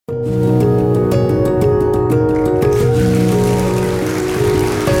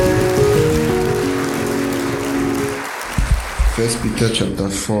Peter chapter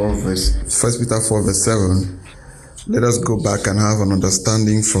 4, verse 7. Let us go back and have an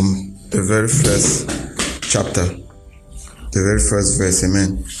understanding from the very first chapter, the very first verse.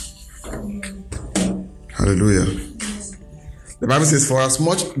 Amen. Hallelujah. The Bible says, for as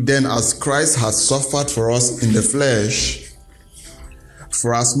much then as Christ has suffered for us in the flesh,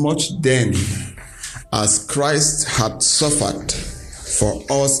 for as much then as Christ had suffered for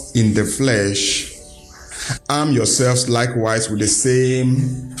us in the flesh, arm yourselves likewise with the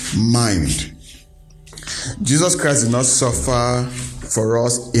same mind. Jesus Christ did not suffer for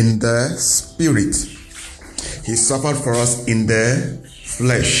us in the spirit. He suffered for us in the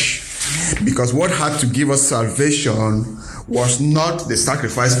flesh. Because what had to give us salvation was not the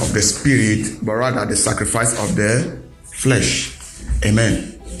sacrifice of the spirit, but rather the sacrifice of the flesh.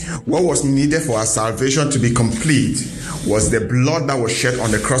 Amen. What was needed for our salvation to be complete was the blood that was shed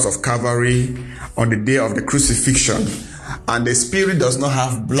on the cross of Calvary on the day of the crucifixion. And the spirit does not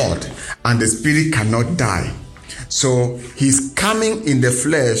have blood, and the spirit cannot die. So his coming in the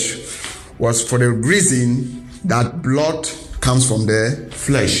flesh was for the reason that blood comes from the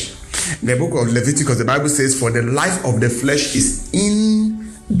flesh. In the book of Leviticus, the Bible says, for the life of the flesh is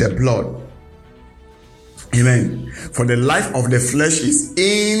in the blood. Amen. For the life of the flesh is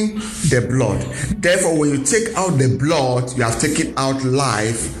in the blood. Therefore, when you take out the blood, you have taken out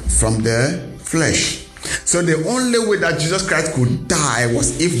life from the flesh. So the only way that Jesus Christ could die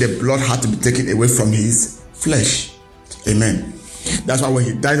was if the blood had to be taken away from his flesh. Amen. That's why when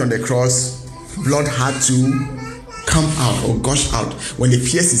he died on the cross, blood had to come out or gush out. When they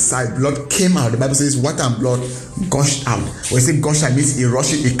pierced his side, blood came out. The Bible says water and blood gushed out. When it says gush out, it means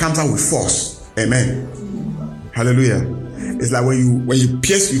it comes out with force. Amen. Hallelujah. It's like when you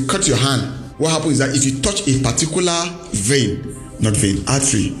pierce, you cut your hand. What happens is that if you touch a particular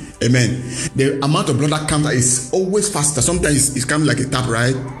artery, amen, the amount of blood that comes out is always faster. Sometimes it's coming like a tap,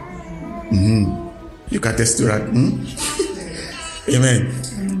 right? You can test to that.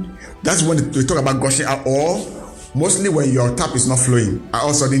 Amen. That's when we talk about gushing out, or mostly when your tap is not flowing, and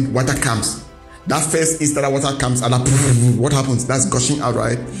all of a sudden water comes. That first instant that water comes, and what happens? That's gushing out,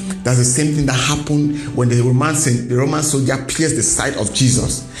 right? That's the same thing that happened when the Roman soldier pierced the side of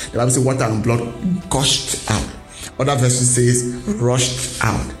Jesus. The Bible says water and blood gushed out. Other verses says rushed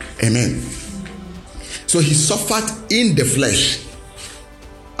out. Amen. So he suffered in the flesh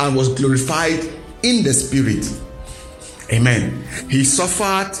and was glorified in the spirit. Amen. He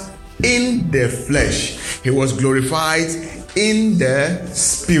suffered in the flesh. He was glorified in the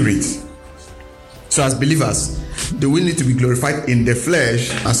spirit. So as believers, do we need to be glorified in the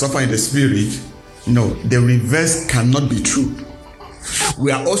flesh and suffer in the spirit? No, the reverse cannot be true.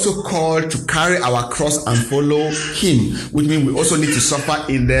 We are also called to carry our cross and follow him, which means we also need to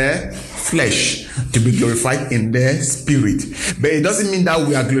suffer in the flesh to be glorified in the spirit. But it doesn't mean that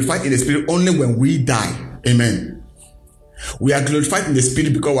we are glorified in the spirit only when we die. Amen. We are glorified in the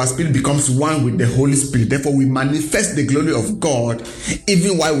spirit because our spirit becomes one with the Holy Spirit. Therefore, we manifest the glory of God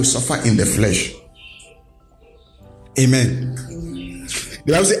even while we suffer in the flesh. Amen.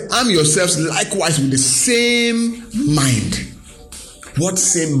 The Bible says, arm yourselves likewise with the same mind. What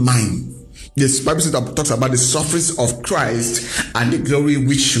same mind? This Bible says that talks about the sufferings of Christ and the glory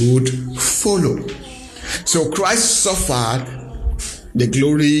which should follow. So Christ suffered, the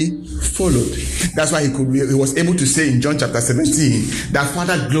glory followed. That's why he was able to say in John chapter 17 that,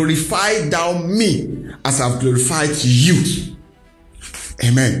 Father, glorify thou me as I have glorified you.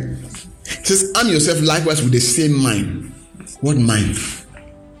 Amen. It says, arm yourself likewise with the same mind. What mind?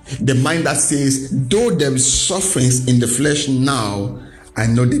 The mind that says, though there is sufferings in the flesh now, I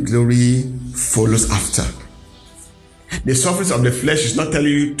know the glory follows after. The sufferings of the flesh is not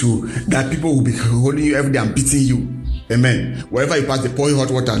telling you that people will be holding you every day and beating you. Amen. Wherever you pass, they pour you hot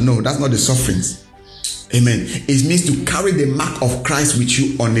water. No, that's not the sufferings. Amen. It means to carry the mark of Christ with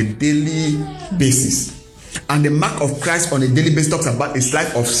you on a daily basis. And the mark of Christ on a daily basis talks about his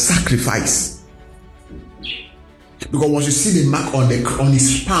life of sacrifice. Because once you see the mark on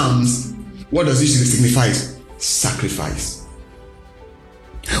his palms, what does it signify? Sacrifice.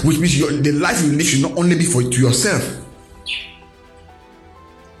 Which means the life you live should not only be to yourself.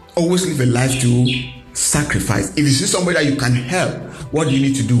 Always live a life to sacrifice. If you see somebody that you can help, what do you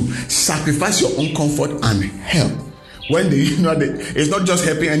need to do? Sacrifice your own comfort and help. It's not just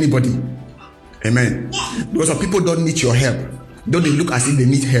helping anybody. Amen. Because some people don't need your help. Don't they look as if they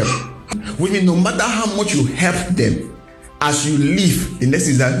need help? Which means no matter how much you help them, as you live, the next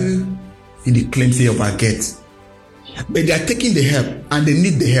is that they claim say over get. But they are taking the help and they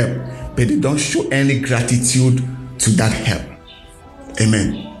need the help, but they don't show any gratitude to that help.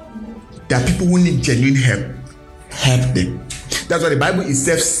 Amen. There are people who need genuine help. Help them. That's why the Bible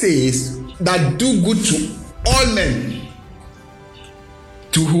itself says that do good to all men.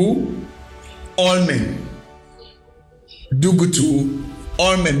 To who? All men. Do good to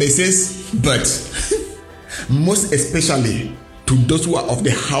all men. But it says, but most especially to those who are of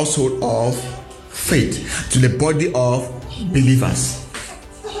the household of faith, to the body of believers.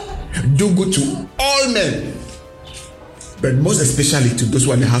 Do good to all men, but most especially to those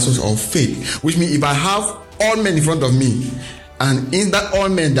who are in the household of faith. Which means if I have all men in front of me, and in that all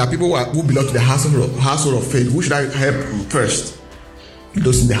men there are people who belong to the household of faith, who should I help first?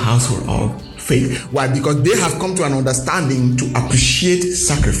 Those in the household of faith. Why? Because they have come to an understanding to appreciate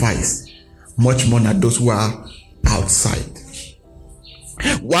sacrifice much more than those who are outside.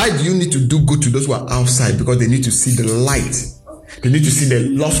 Why do you need to do good to those who are outside? Because they need to see the light. They need to see the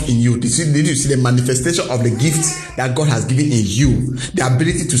love in you. They need to see the manifestation of the gifts that God has given in you. The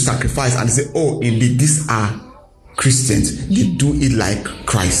ability to sacrifice and say, oh, indeed, these are Christians. They do it like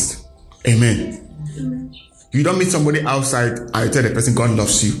Christ. Amen. You don't meet somebody outside and you tell the person God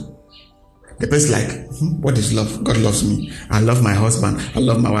loves you. The person like, what is love? God loves me. I love my husband. I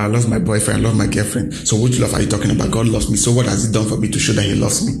love my wife. I love my boyfriend. I love my girlfriend. So which love are you talking about? God loves me. So what has he done for me to show that he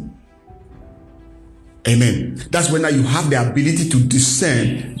loves me? Amen. That's when now you have the ability to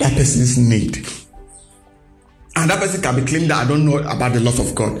discern that person's need. And that person can be claiming that I don't know about the love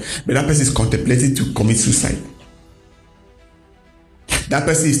of God, but that person is contemplating to commit suicide. That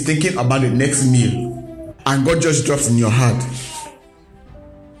person is thinking about the next meal, and God just drops in your heart.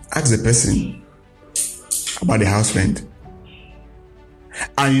 Ask the person about the house rent.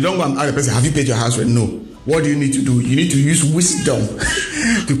 And you don't go and ask the person, have you paid your house rent? No. What do you need to do? You need to use wisdom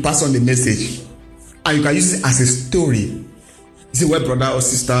to pass on the message. And you can use it as a story. You say, well, brother or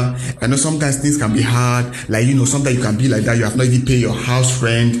sister, I know sometimes things can be hard. Like, sometimes you can be like that. You have not even paid your house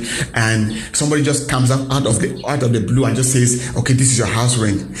rent. And somebody just comes out of the blue and just says, okay, this is your house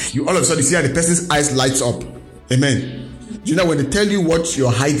rent. You all of a sudden see how the person's eyes lights up. Amen. When they tell you what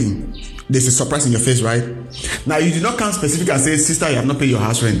you're hiding, there's a surprise in your face, right? Now, you do not come specific and say, sister, you have not paid your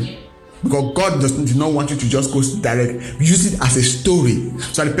house rent. Because God does not want you to just go direct. Use it as a story.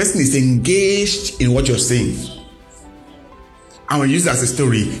 So the person is engaged in what you're saying. And when you use it as a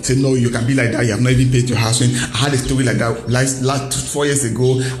story, say, no, you can be like that. You have not even paid your house rent. I had a story like that last 4 years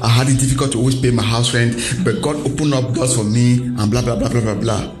ago. I had it difficult to always pay my house rent. But God opened up doors for me and blah, blah, blah, blah, blah,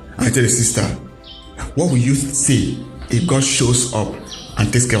 blah. And I tell the sister, what will you say if God shows up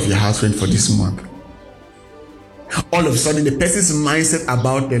and takes care of your house rent for this month? All of a sudden, the person's mindset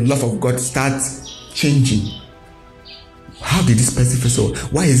about the love of God starts changing. How did this person feel so?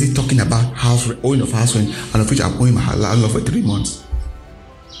 Why is he talking about owing of house rent, and of which I'm owing my house for 3 months?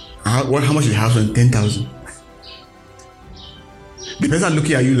 How much is the house rent? 10,000. The person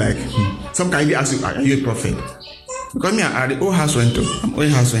looking at you like, some can even ask you, are you a prophet? Because me, I owe house rent too. I'm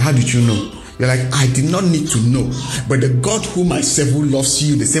owing house rent. How did you know? You're like, I did not need to know. But the God whom I serve, who loves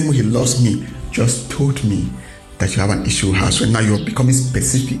you the same way he loves me, just told me that you have an issue with house rent. Now you're becoming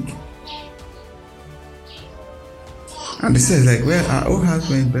specific. And they say like, well, I owe house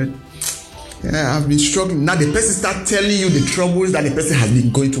rent, but I've been struggling. Now the person start telling you the troubles that the person has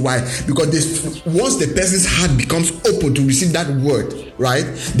been going through. Why? Because once the person's heart becomes open to receive that word, right,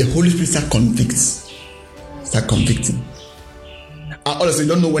 the Holy Spirit start convicting. And all of a sudden,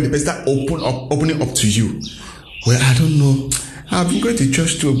 you don't know when the person start opening up to you. Well, I don't know. I've been going to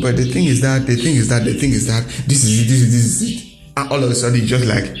church too, but the thing is that, this is it. And all of a sudden, you're just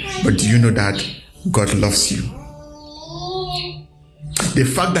like, but do you know that God loves you? The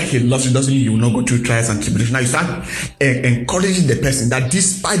fact that he loves you doesn't mean you will not go through trials and tribulations. Now you start encouraging the person that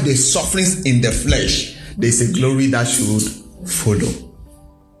despite the sufferings in the flesh, there's a glory that should follow.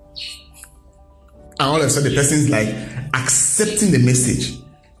 And all of a sudden, the person is like accepting the message.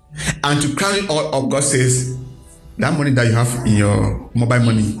 And to crown it all up, God says, that money that you have in your mobile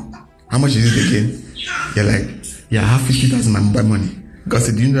money, how much is it again? You're like, yeah, I have 50,000 in my mobile money. God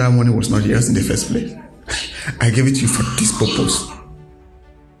said, do you know that money was not yours in the first place? I gave it to you for this purpose.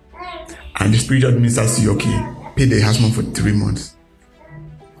 And the Spirit of minister says, okay, pay the husband for 3 months.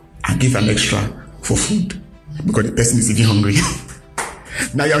 And give an extra for food. Because the person is even hungry.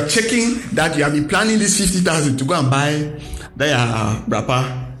 Now you're checking that you have been planning this 50,000 to go and buy that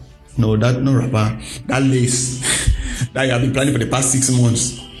wrapper. No wrapper. That lace that you have been planning for the past 6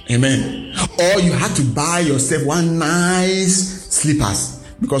 months. Amen. Or you had to buy yourself one nice slippers.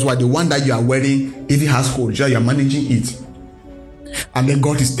 Because the one that you are wearing, if it has holes, you are managing it. And then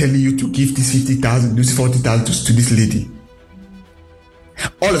God is telling you to give this 50,000, this 40,000 to this lady.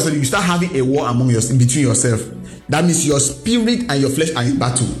 All of a sudden, you start having a war between yourself. That means your spirit and your flesh are in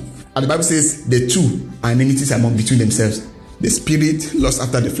battle. And the Bible says the two are enmities between themselves. The spirit lost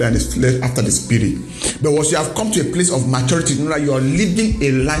after the flesh, and the flesh after the spirit. But once you have come to a place of maturity, you know that you are living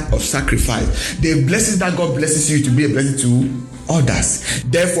a life of sacrifice. The blessings that God blesses you to be a blessing to others.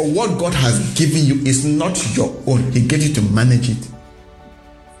 Therefore, what God has given you is not your own. He gave you to manage it.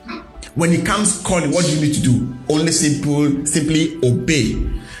 When He comes calling, what do you need to do? Only simply obey.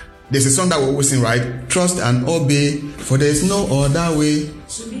 There's a song that we always sing, right? Trust and obey, for there is no other way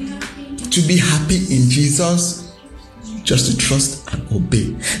to be happy in Jesus. Just to trust and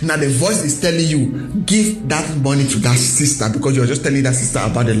obey. Now the voice is telling you, give that money to that sister, because you're just telling that sister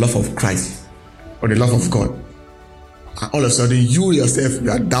about the love of Christ or the love of God. And all of a sudden, you yourself,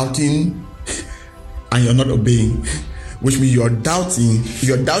 you are doubting and you're not obeying. Which means you're doubting. If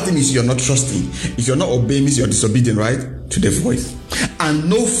you're doubting, means you're not trusting. If you're not obeying, means you're disobedient, right? To the voice. And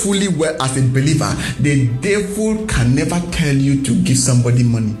know fully well as a believer, the devil can never tell you to give somebody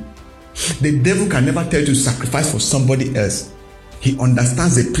money. The devil can never tell you to sacrifice for somebody else. He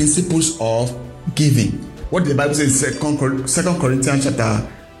understands the principles of giving. What the Bible says in 2 Corinthians chapter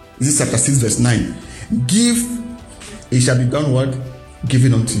 6 verse 9. Give, it shall be done what?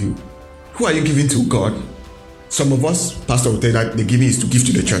 Given unto you. Who are you giving to? God. Some of us, pastor will tell you that the giving is to give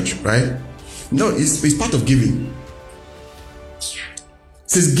to the church, right? No, it's part of giving. It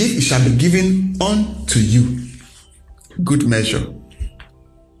says, give, it shall be given unto you. Good measure.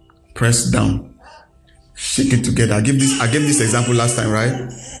 Press down, shake it together. I gave this example last time,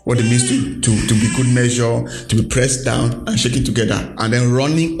 right? What it means to be good measure, to be pressed down and shaking together, and then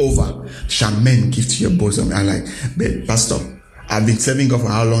running over shall men give to your bosom. And like, but pastor, I've been serving God for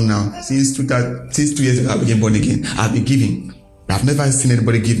how long now? Since 2 years ago, I became born again. I've been giving. I've never seen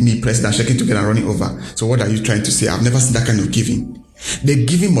anybody give me pressed down, shaking together, and running over. So what are you trying to say? I've never seen that kind of giving. The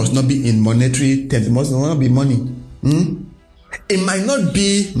giving must not be in monetary terms. It must not be money. It might not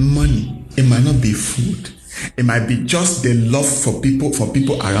be money. It might not be food. It might be just the love for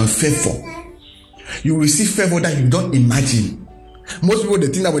people around, favor. You receive favor that you don't imagine. Most people, they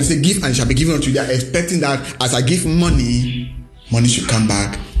think that when they say give and it shall be given unto you, they are expecting that as I give money, money should come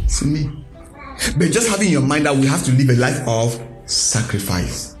back to me. But just having in your mind that we have to live a life of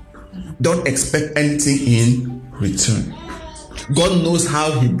sacrifice. Don't expect anything in return. God knows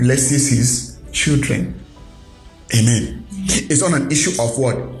how He blesses His children. Amen. It's on an issue of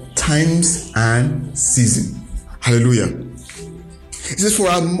what? Times and season. Hallelujah. It says, for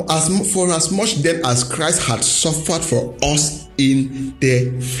as much then as Christ had suffered for us in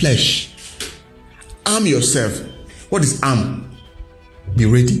the flesh. Arm yourself. What is arm? Be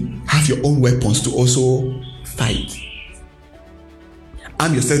ready. Have your own weapons to also fight.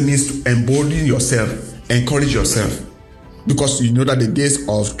 Arm yourself means to embolden yourself, encourage yourself. Because you know that the days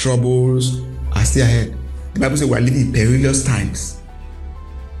of troubles are still ahead. The Bible says we are living in perilous times.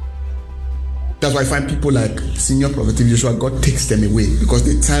 That's why I find people like Senior Prophet Joshua, God takes them away, because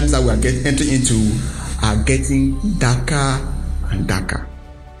the times that we are entering into are getting darker and darker.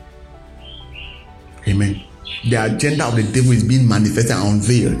 Amen. The agenda of the devil is being manifested and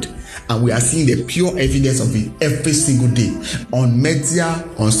unveiled, and we are seeing the pure evidence of it every single day on media,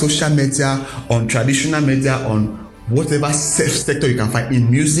 on social media, on traditional media, on whatever sector you can find,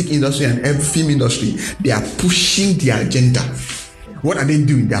 in music industry and every film industry. They are pushing the agenda. What are they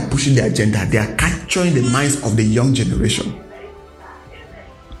doing? They are pushing the agenda. They are capturing the minds of the young generation.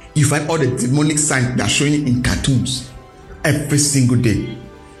 You find all the demonic signs that are showing in cartoons every single day.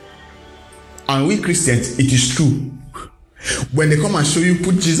 And we Christians, it is true. When they come and show you,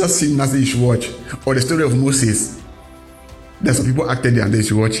 put Jesus sitting as you should watch, or the story of Moses, there's some people acted there and they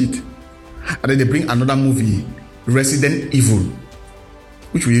should watch it. And then they bring another movie, Resident Evil.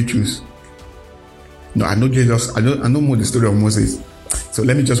 Which will you choose? No, I know Jesus. I know more the story of Moses. So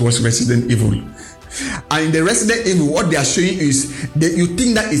let me just watch Resident Evil. And in the Resident Evil, what they are showing is that you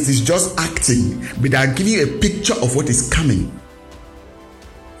think that it is just acting, but they are giving you a picture of what is coming.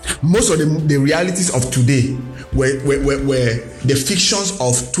 Most of the realities of today were the fictions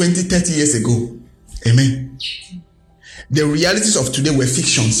of 20, 30 years ago. Amen. The realities of today were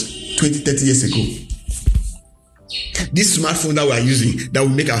fictions 20, 30 years ago. This smartphone that we are using, that will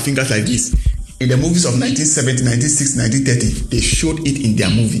make our fingers like this, in the movies of 1970, 1960, 1930, they showed it in their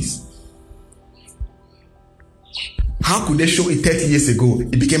movies. How could they show it 30 years ago?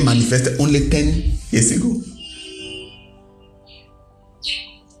 It became manifested only 10 years ago.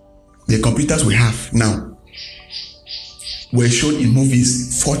 The computers we have now were shown in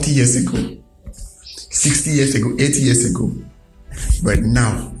movies 40 years ago, 60 years ago, 80 years ago. But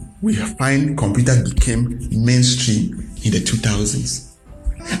now, we find computers became mainstream in the 2000s.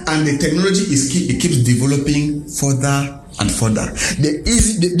 And the technology keeps developing further and further.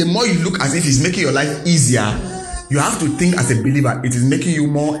 The more you look as if it's making your life easier, You have to think as a believer, it is making you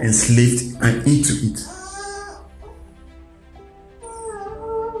more enslaved and into it.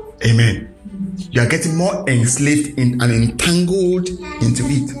 Amen. You are getting more enslaved and entangled into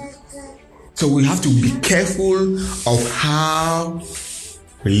it. So we have to be careful of how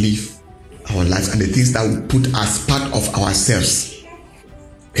we live our lives and the things that we put as part of ourselves.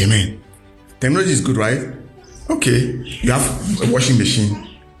 Amen. Technology is good, right? Okay. You have a washing machine.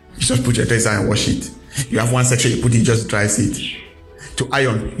 You just put your dress and wash it. You have one section you put, it just dries it. To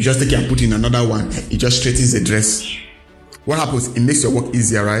iron, you just take it and put in another one. It just straightens the dress. What happens? It makes your work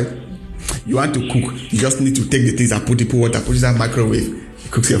easier, right? You want to cook, you just need to take the things and put water, put it in that microwave.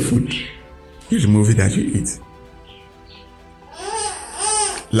 It cooks your food. You remove it and you eat.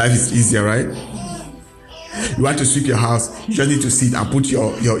 Life is easier, right? You want to sweep your house, you just need to sit and put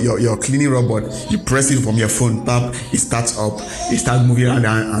your cleaning robot. You press it from your phone, tap, it starts up, it starts moving around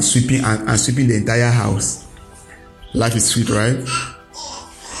and sweeping and sweeping the entire house. Life is sweet, right?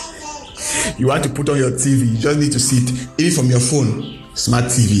 You want to put on your TV, you just need to sit, even from your phone, smart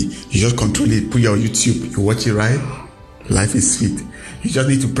TV, you just control it, put your YouTube, you watch it, right? Life is sweet. You just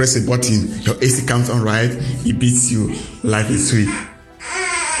need to press a button, your AC comes on, right? It beats you. Life is sweet.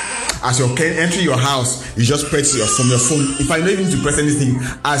 As you enter your house, you just press from your phone. If I don't even need to press anything,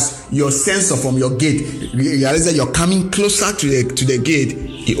 as your sensor from your gate, you realize that you're coming closer to the gate,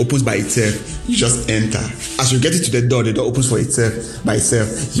 it opens by itself. You just enter. As you get it to the door opens for itself, by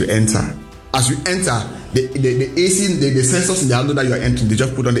itself, you enter. As you enter, the AC, the sensors in the outdoor that you are entering, they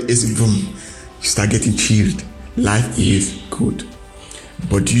just put on the AC, boom, you start getting chilled. Life is good.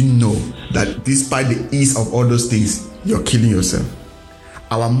 But do you know that despite the ease of all those things, you're killing yourself?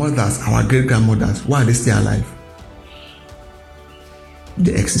 Our mothers, our great-grandmothers, why are they still alive?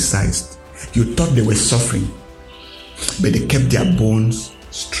 They exercised. You thought they were suffering, but they kept their bones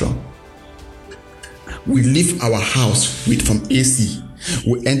strong. We leave our house from AC.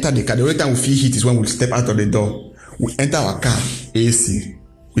 We enter the car. The only time we feel heat is when we step out of the door. We enter our car, AC.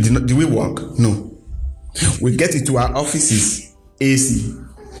 Did we walk? No. We get into our offices, AC.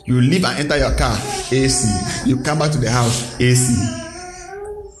 You leave and enter your car, AC. You come back to the house, AC.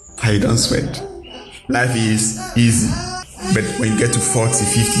 I don't sweat. Life is easy. But when you get to 40,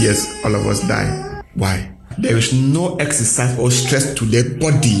 50 years, all of us die. Why? There is no exercise or stress to the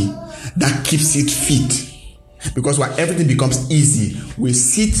body that keeps it fit. Because when everything becomes easy, we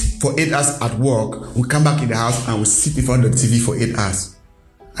sit for 8 hours at work, we come back in the house and we sit in front of the TV for 8 hours.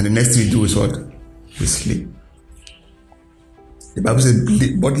 And the next thing we do is what? We sleep. The Bible says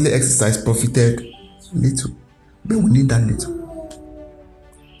bodily exercise profited little. But we need that little.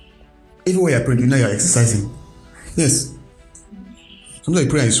 Even when you're praying, you know you're exercising. Yes. Sometimes you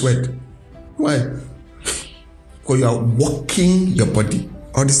pray and you sweat. Why? Because you are walking your body.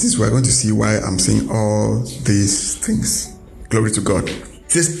 All these things, we're going to see why I'm saying all these things. Glory to God.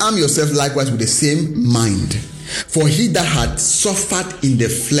 It says, arm yourself likewise with the same mind. For he that had suffered in the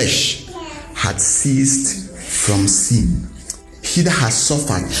flesh had ceased from sin. He that has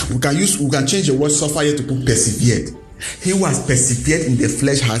suffered. We can change the word suffer here to put persevered. He who has persevered in the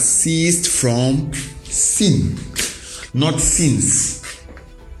flesh has ceased from sin. Not sins.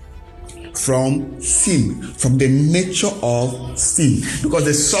 From sin. From the nature of sin. Because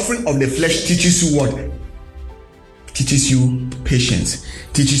the suffering of the flesh teaches you what? Teaches you patience.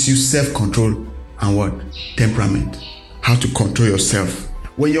 Teaches you self-control and what? Temperament. How to control yourself.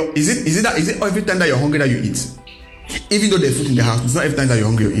 When is it every time that you're hungry that you eat? Even though there's food in the house, it's not every time that you're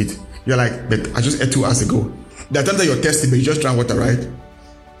hungry you eat. You're like, but I just ate 2 hours ago. There are times that you're thirsty, but you just drank water, right?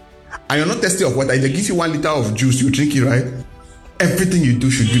 And you're not thirsty of water. If they give you 1 liter of juice, you drink it, right? Everything you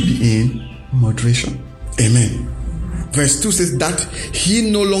do should be in moderation. Amen. Verse 2 says that he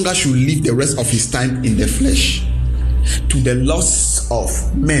no longer should live the rest of his time in the flesh to the lusts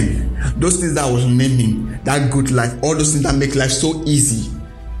of men. Those things that I was naming, that good life, all those things that make life so easy,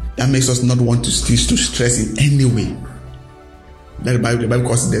 that makes us not want to stress in any way. That the Bible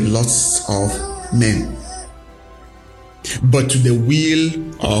calls it the lusts of men. But to the will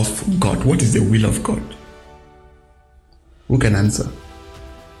of God. What is the will of God? Who can answer?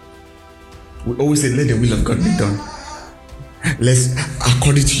 We always say, let the will of God be done. Let's,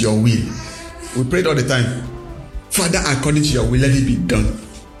 according to your will. We prayed all the time. Father, according to your will, let it be done.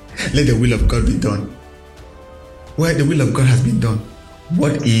 Let the will of God be done. Where the will of God has been done.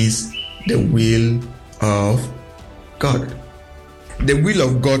 What is the will of God? The will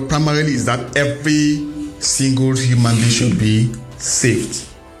of God primarily is that every single human being should be saved.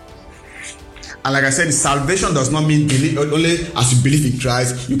 And like I said, salvation does not mean believe, only as you believe in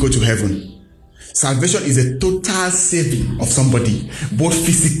Christ, you go to heaven. Salvation is a total saving of somebody, both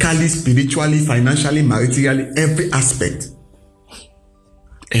physically, spiritually, financially, maritally, every aspect.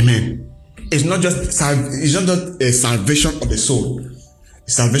 Amen. It's not just a salvation of the soul.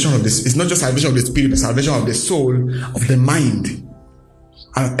 Salvation of this. It's not just salvation of the spirit, but salvation of the soul, of the mind,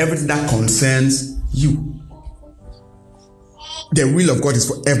 and everything that concerns you. The will of God is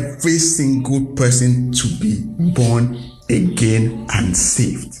for every single person to be born again and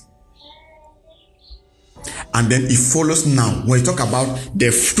saved. And then it follows now when you talk about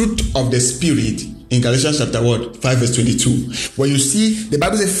the fruit of the spirit in Galatians chapter 5 verse 22. When you see the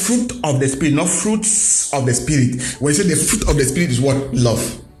Bible says fruit of the spirit, not fruits of the spirit. When you say the fruit of the spirit is what?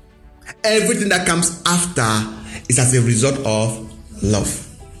 Love. Everything that comes after is as a result of love.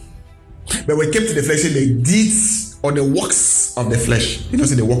 But when it came to the flesh, the deeds or the works of the flesh. You don't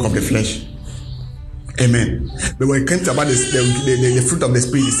say the work of the flesh. Amen. But when it came to about the fruit of the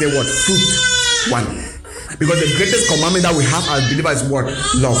spirit, it say what? Fruit. One. Because the greatest commandment that we have as believers is what?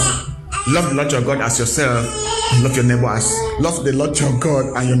 Love. Love the Lord your God as yourself. And love your neighbor as. Love the Lord your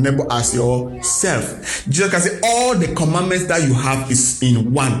God and your neighbor as yourself. Jesus can say all the commandments that you have is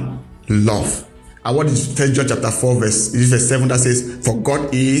in one. Love. And what is 1 John chapter 4 verse 7 that says, for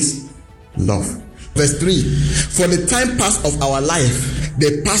God is love. Verse 3. For the time past of our life,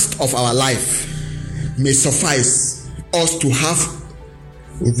 the past of our life may suffice us to have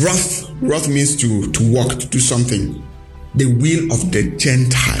wrath means to walk, to do something. The will of the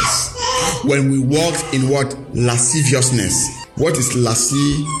Gentiles. When we walked in what? Lasciviousness. What is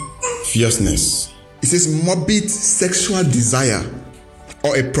lasciviousness? It says morbid sexual desire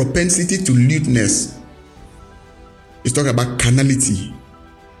or a propensity to lewdness. It's talking about carnality,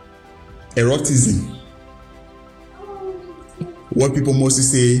 eroticism. What people mostly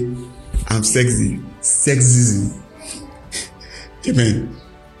say, I'm sexy. Sexism. Amen.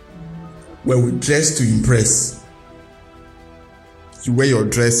 Where we dress to impress. You wear your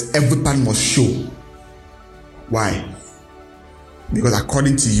dress, every part must show. Why? Because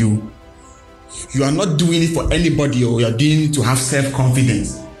according to you, you are not doing it for anybody, or you are doing it to have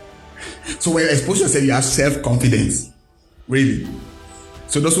self-confidence. So when you expose yourself, you have self-confidence. Really.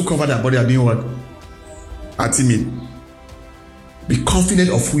 So those who cover their body are doing what? Are timid. Be confident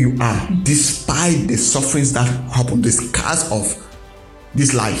of who you are, despite the sufferings that happen, the scars of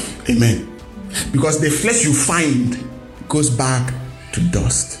this life. Amen. Because the flesh you find goes back to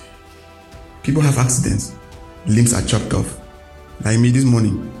dust. People have accidents. Limbs are chopped off. Like me this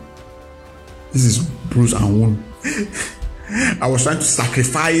morning. This is bruise and wound. I was trying to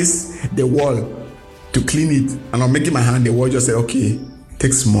sacrifice the wall to clean it. And I'm making my hand, the wall just said, okay,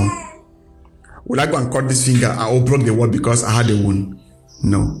 take small. Will I go and cut this finger? I will broke the wall because I had a wound.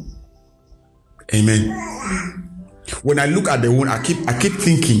 No. Amen. When I look at the wound, I keep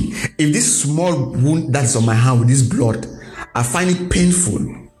thinking, if this small wound that's on my hand with this blood, I find it painful.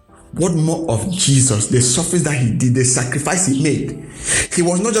 What more of Jesus, the suffering that he did, the sacrifice he made? He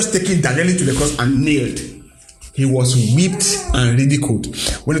was not just taken directly to the cross and nailed. He was whipped and ridiculed.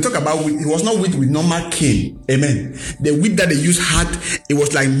 When they talk about whip, he was not whipped with normal cane. Amen. The whip that they used it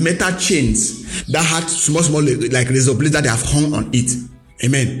was like metal chains that had small like razor blades that they have hung on it.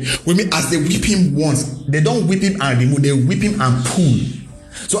 Amen. We mean as they whip him once, they don't whip him and remove, they whip him and pull.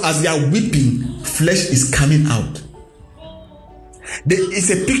 So as they are whipping, flesh is coming out. It's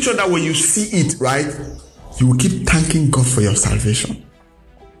a picture that when you see it, right, you will keep thanking God for your salvation.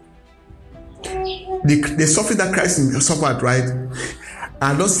 The suffering that Christ suffered, right?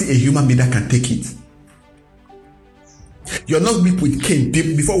 I don't see a human being that can take it. You're not whipped with cane.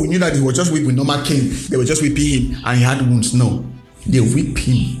 Before we knew that he was just whipped with normal cane, they were just whipping him and he had wounds. No. They whip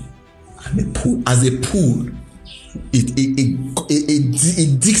him and they pull. As they pull,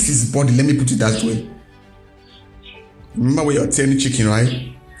 it digs his body. Let me put it that way. Remember when you're turning chicken,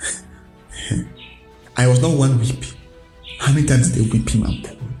 right? I was not one whip. How many times did they whip him and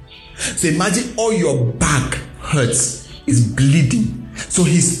pull? So imagine all your back hurts, is bleeding. So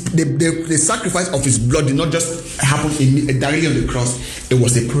the sacrifice of his blood did not just happen directly on the cross. It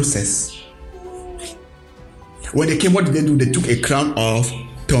was a process. When they came, what did they do? They took a crown of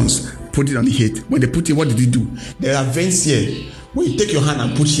thorns, put it on the head. When they put it, what did they do? There are veins here. When you take your hand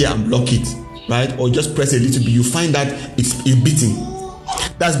and put here and block it, right? Or just press a little bit, you find that it's beating.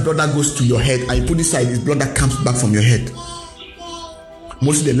 That's blood that goes to your head. And you put this side, it's blood that comes back from your head.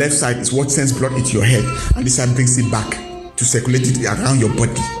 Mostly the left side is what sends blood into your head. And this side brings it back to circulate it around your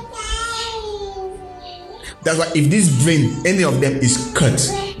body. That's why if this brain, any of them is cut,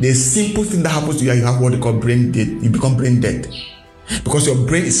 the simple thing that happens to you, you have what they call brain dead. You become brain dead. Because your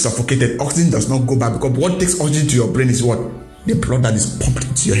brain is suffocated. Oxygen does not go back. Because what takes oxygen to your brain is what? The blood that is pumped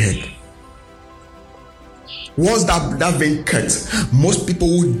into your head. Once that vein cuts, most people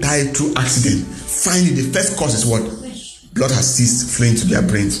who die through accident, finally the first cause is what? Blood has ceased flowing to their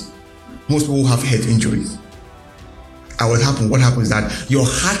brains. Most people who have head injuries. And what happens is that your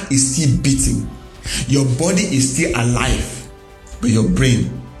heart is still beating, your body is still alive, but your brain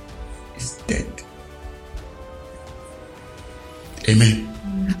is dead. Amen.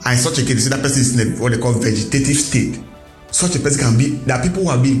 And in such a case, that person is in what they call vegetative state. Such a person can be, there are people who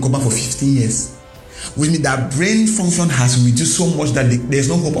have been in coma for 15 years. Which means that brain function has reduced so much that there's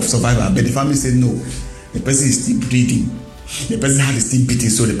no hope of survival. But the family said no. The person is still breathing. The person's heart is still beating,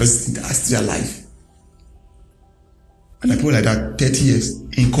 so the person is still alive. And people like that, 30 years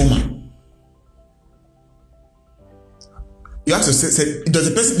in coma. You have to say, does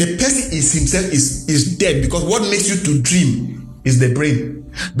the person is himself is dead, because what makes you to dream is the brain.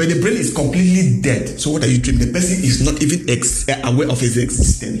 But the brain is completely dead. So what are you dreaming? The person is not even aware of his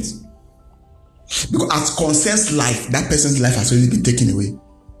existence. Because as concerns life, that person's life has already been taken away.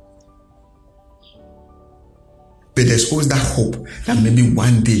 But there's always that hope that maybe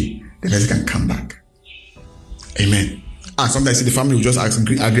one day the person can come back. Amen. And sometimes the family will just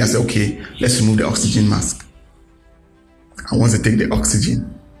agree and say, okay, let's remove the oxygen mask. And once they take the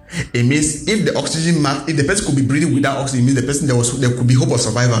oxygen, it means if the oxygen mask, if the person could be breathing without oxygen, it means the person there could be hope of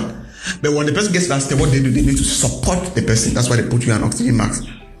survival. But when the person gets to that state, what they do, they need to support the person. That's why they put you on oxygen mask,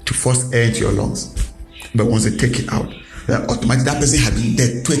 to force air into your lungs. But once they take it out, automatically that person had been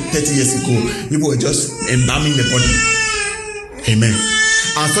dead 30 years ago. People were just embalming the body. Amen.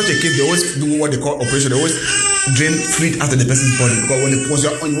 And in such a case, they always do what they call operation. They always drain fluid out of the person's body, because when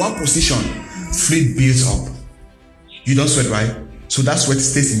you're in one position, fluid builds up. You don't sweat, right? So that sweat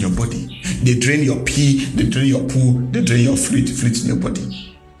stays in your body. They drain your pee, they drain your poo, they drain your fluid in your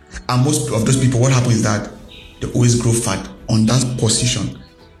body. And most of those people, what happens is that they always grow fat on that position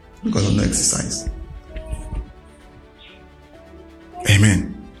because of no exercise.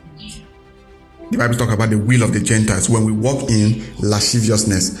 Amen. The Bible talks about the will of the Gentiles when we walk in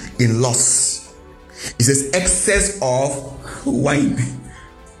lasciviousness, in lust. It says excess of wine.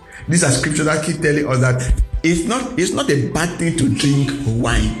 These are scriptures that keep telling us that it's not a bad thing to drink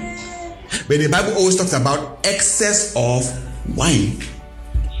wine. But the Bible always talks about excess of wine.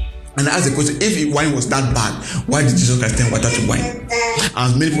 And I ask the question, if wine was that bad, why did Jesus Christ turn water to wine?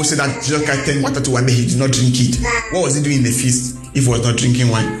 And many people say that Jesus Christ turned water to wine, but he did not drink it. What was he doing in the feast if he was not drinking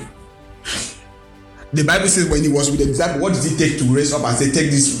wine? The Bible says when he was with the disciples, what did he take to raise up and say, take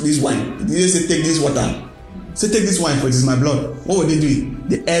this wine? He didn't say, take this water. Say, take this wine, for it is my blood. What were they doing?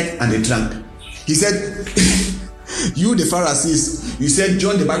 They ate and they drank. He said, you the Pharisees, you said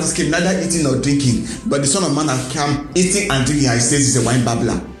John the Baptist came neither eating nor drinking, but the Son of Man has come eating and drinking. And he says he's a wine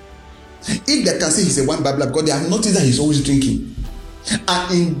babbler. If they can say he's a wine babbler, because they have noticed that he's always drinking.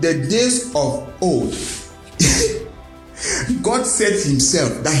 And in the days of old, God said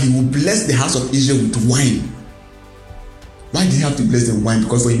himself that he will bless the house of Israel with wine. Why did he have to bless them with wine?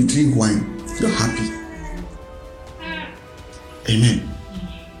 Because when you drink wine, you're happy. Amen.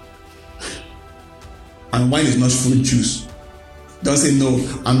 And wine is not fruit juice. Don't say, no,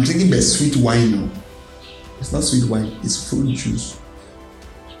 I'm drinking the sweet wine. No, it's not sweet wine, it's fruit juice.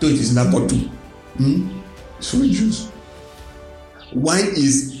 Though it is in that bottle. It's fruit juice. Wine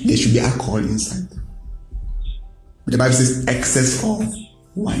is, there should be alcohol inside. The Bible says excess of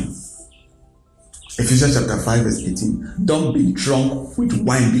wine. Ephesians chapter 5 verse 18. Don't be drunk with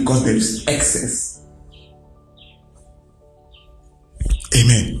wine because there is excess.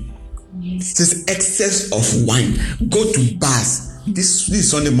 Amen. It says excess of wine. Go to bars. This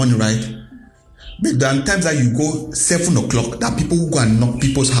is Sunday morning, right? But there are times that you go 7 o'clock, there are people who go and knock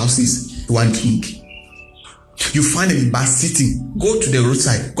people's houses to and drink. You find them in bars sitting. Go to the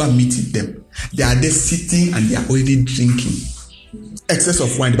roadside. Go and meet them. They are there sitting and they are already drinking. Excess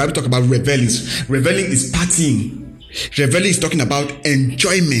of wine. The Bible talks about revelings. Reveling is partying. Reveling is talking about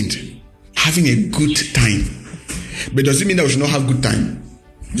enjoyment, having a good time. But does it mean that we should not have good time?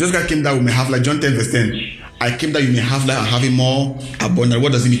 Jesus Christ came that we may have, like John 10 verse 10. I came that you may have life and have it more abundant.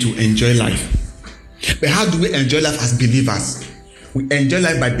 What does it mean to enjoy life? But how do we enjoy life as believers? We enjoy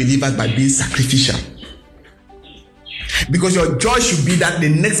life by believers by being sacrificial. Because your joy should be that the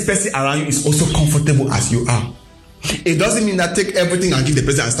next person around you is also comfortable as you are. It doesn't mean that take everything and give the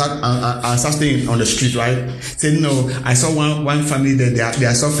person and start staying on the street, right? Say, no, I saw one family there, they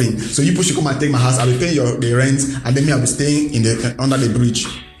are suffering. So you should come and take my house. I'll be paying the rent, and then me I'll be staying under the bridge.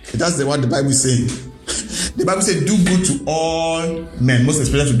 That's what the Bible is saying. The Bible said, do good to all men, most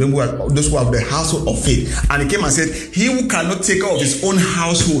especially to them those who have the household of faith. And he came and said, he who cannot take care of his own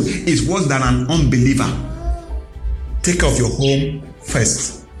household is worse than an unbeliever. Take care of your home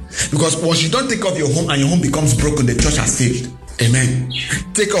first. Because once you don't take care of your home and your home becomes broken, the church has failed. Amen.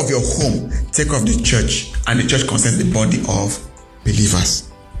 Take care of your home, take care of the church, and the church concerns the body of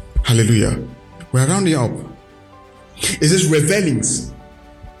believers. Hallelujah. We're rounding up. It says revelings,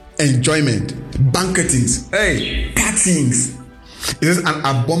 enjoyment, banquetings, partyings. It is an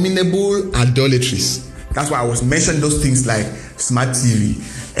abominable idolatries. That's why I was mentioning those things like smart TV,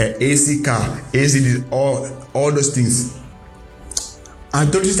 AC car, AC, all those things.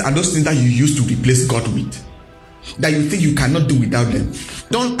 Idolatries are those things that you use to replace God with, that you think you cannot do without them.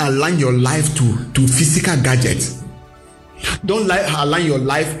 Don't align your life to physical gadgets. Don't align your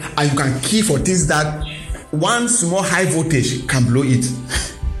life and you can key for things that one small high voltage can blow it.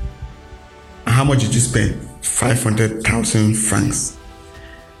 And how much did you spend? 500,000 francs.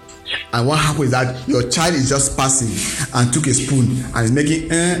 And what happened is that your child is just passing and took a spoon and is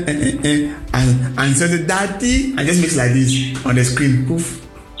making and said, "Daddy," and just makes like this on the screen. Poof.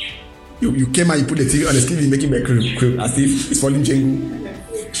 You came and you put the TV on the screen, you're making a as if it's falling jingle.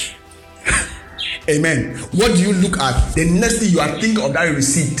 Amen. What do you look at? The next thing you are thinking of that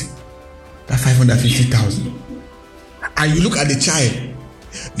receipt, that 550,000, and you look at the child.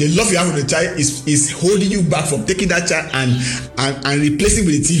 The love you have for the child is holding you back from taking that child and replacing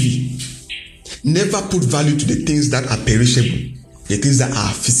with the TV. Never put value to the things that are perishable, the things that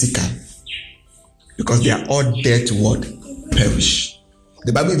are physical, because they are all there to what? Perish.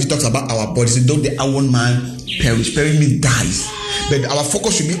 The Bible even talks about our bodies. Though the outward man perish means dies. But our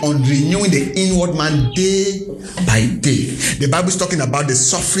focus should be on renewing the inward man day by day. The Bible is talking about the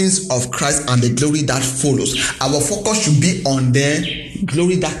sufferings of Christ and the glory that follows. Our focus should be on the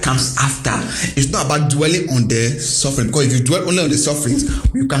glory that comes after. It's not about dwelling on the suffering, because if you dwell only on the sufferings,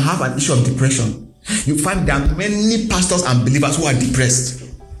 you can have an issue of depression. You find there are many pastors and believers who are depressed,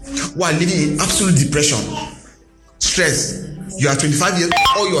 who are living in absolute depression, stress. You are 25 years,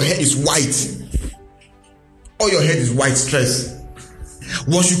 all your hair is white. All your head is white, stress.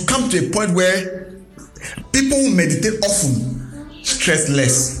 Once you come to a point where people who meditate often, stress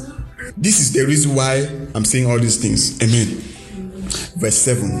less. This is the reason why I'm saying all these things. Amen. Verse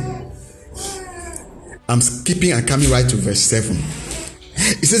 7. I'm skipping and coming right to verse 7.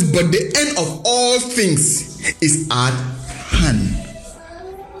 It says, but the end of all things is at hand.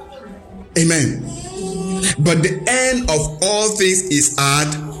 Amen. But the end of all things is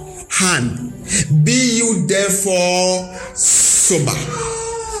at hand. Be you therefore sober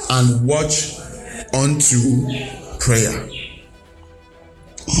and watch unto prayer.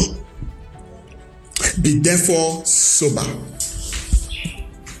 Be therefore sober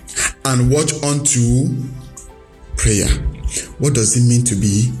and watch unto prayer. What does it mean to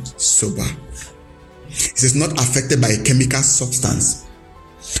be sober? It says not affected by a chemical substance.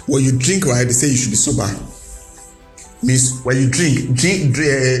 When you drink, right, they say you should be sober. Means when you drink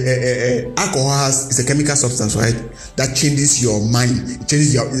alcohol is a chemical substance, right? That changes your mind. It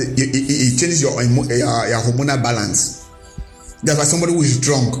changes your hormonal balance. That's why somebody who is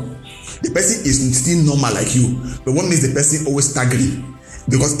drunk, the person is still normal like you, but what makes the person always staggering?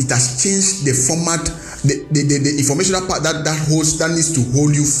 Because it has changed the format, the informational part that needs to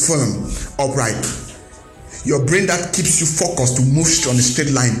hold you firm, upright. Your brain that keeps you focused to move on a straight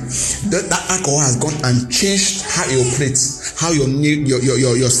line. That alcohol has gone and changed how it operates, how your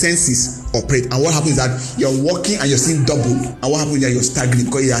senses operate. And what happens is that you're walking and you're seeing double. And what happens is that you're staggering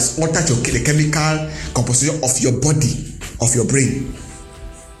because it has altered the chemical composition of your body, of your brain.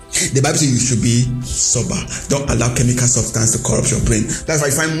 The Bible says you should be sober. Don't allow chemical substance to corrupt your brain. That's why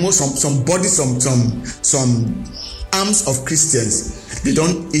I find some arms of Christians, they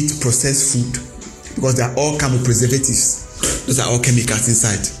don't eat processed food. Because they are all come with preservatives. Those are all chemicals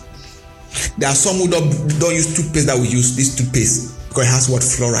inside. There are some who don't use toothpaste that we use this toothpaste because it has what?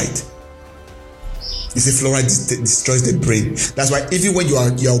 Fluoride. You see, fluoride destroys the brain. That's why even when you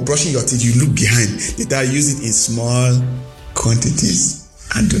are brushing your teeth, you look behind. You try to use it in small quantities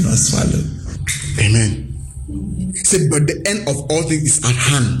and do not swallow. Amen. He said, but the end of all things is at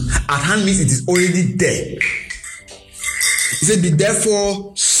hand. At hand means it is already there. He said, be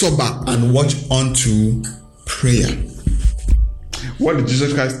therefore sober and watch unto prayer. What did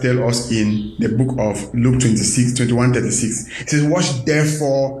Jesus Christ tell us in the book of Luke 21:36? He says, watch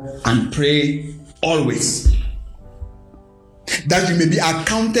therefore and pray always, that you may be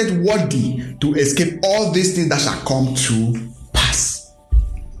accounted worthy to escape all these things that shall come to pass.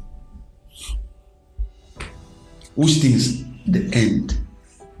 Which things? The end,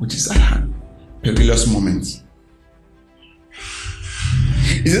 which is at hand. Perilous moments.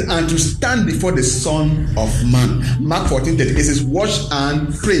 It says, and to stand before the Son of Man. Mark 14:38 says, watch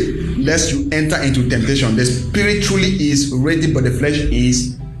and pray, lest you enter into temptation. The spirit truly is ready, but the flesh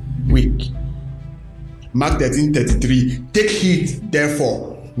is weak. Mark 13:33. Take heed,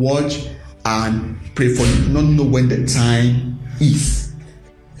 therefore, watch and pray, for you do not know when the time is.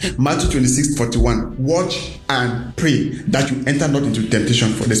 Matthew 26:41. Watch and pray that you enter not into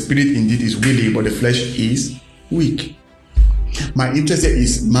temptation, for the spirit indeed is willing, but the flesh is weak. My interest here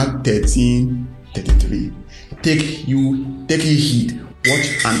is Mark 13:33. Take ye heed,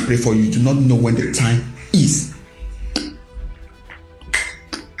 watch and pray, for you do not know when the time is.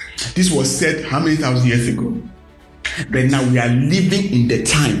 This was said how many thousand years ago? But now we are living in the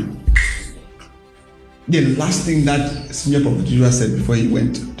time. The last thing that senior prophet Joshua said before he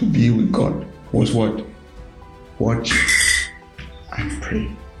went to be with God was what? Watch and pray.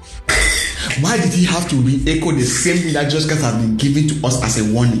 Why did he have to re-echo the same thing that Jesus Christ has been given to us as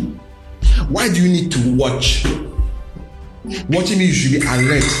a warning? Why do you need to watch? Watching means you should be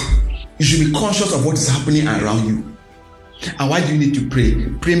alert. You should be conscious of what is happening around you. And why do you need to pray?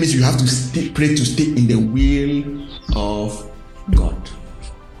 Pray means you have to pray to stay in the will of God.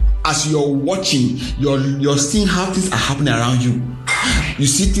 As you're watching, you're seeing how things are happening around you. You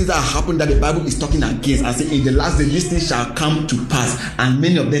see things that are happening that the Bible is talking against, and say in the last day these things shall come to pass, and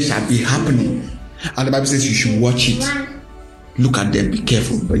many of them shall be happening. And the Bible says you should watch it. Look at them, be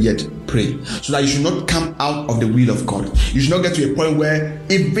careful, but yet pray, so that you should not come out of the will of God. You should not get to a point where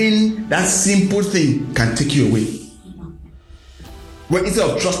even that simple thing can take you away. Where instead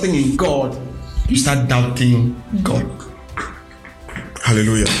of trusting in God, you start doubting God.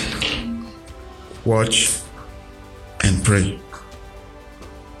 Hallelujah. Watch and pray.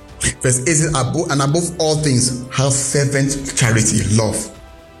 Verse 8 says, and above all things, have fervent charity, love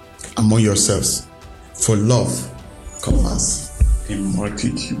among yourselves, for love covers a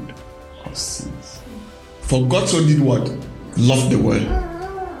multitude of sins. For God so did what? Love the world.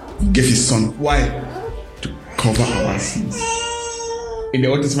 He gave his son. Why? To cover our sins. In the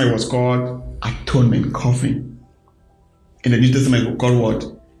Old Testament, it was called atonement, covering. In the New Testament, it was called what?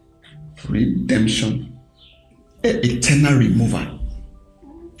 Redemption. Eternal removal.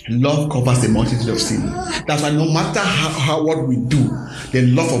 Love covers a multitude of sin. That's why no matter how what we do, the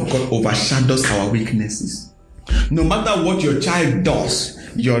love of God overshadows our weaknesses. No matter what your child does,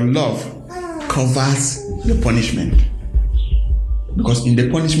 your love covers the punishment. Because in the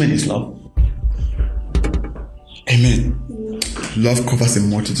punishment is love. Amen. Love covers a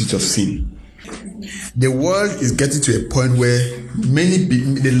multitude of sin. The world is getting to a point where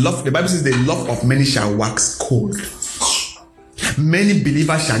the Bible says the love of many shall wax cold. Many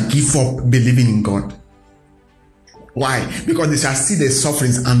believers shall give up believing in God. Why? Because they shall see the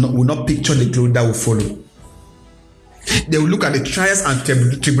sufferings and will not picture the glory that will follow. They will look at the trials and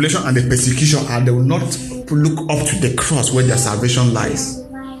tribulation and the persecution, and they will not look up to the cross where their salvation lies.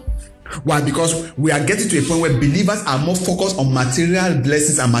 Why? Because we are getting to a point where believers are more focused on material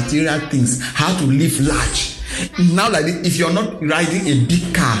blessings and material things, how to live large. Now, like this, if you're not riding a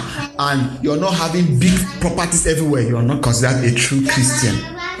big car and you're not having big properties everywhere, you are not considered a true Christian.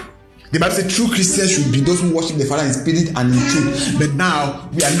 The Bible says true Christians should be those who worship the Father in spirit and in truth. But now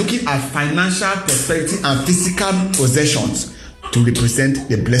we are looking at financial prosperity and physical possessions to represent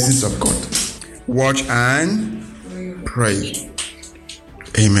the blessings of God. Watch and pray.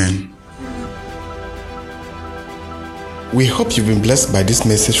 Amen. We hope you've been blessed by this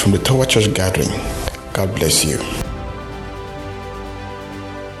message from the Tower Church Gathering. God bless you.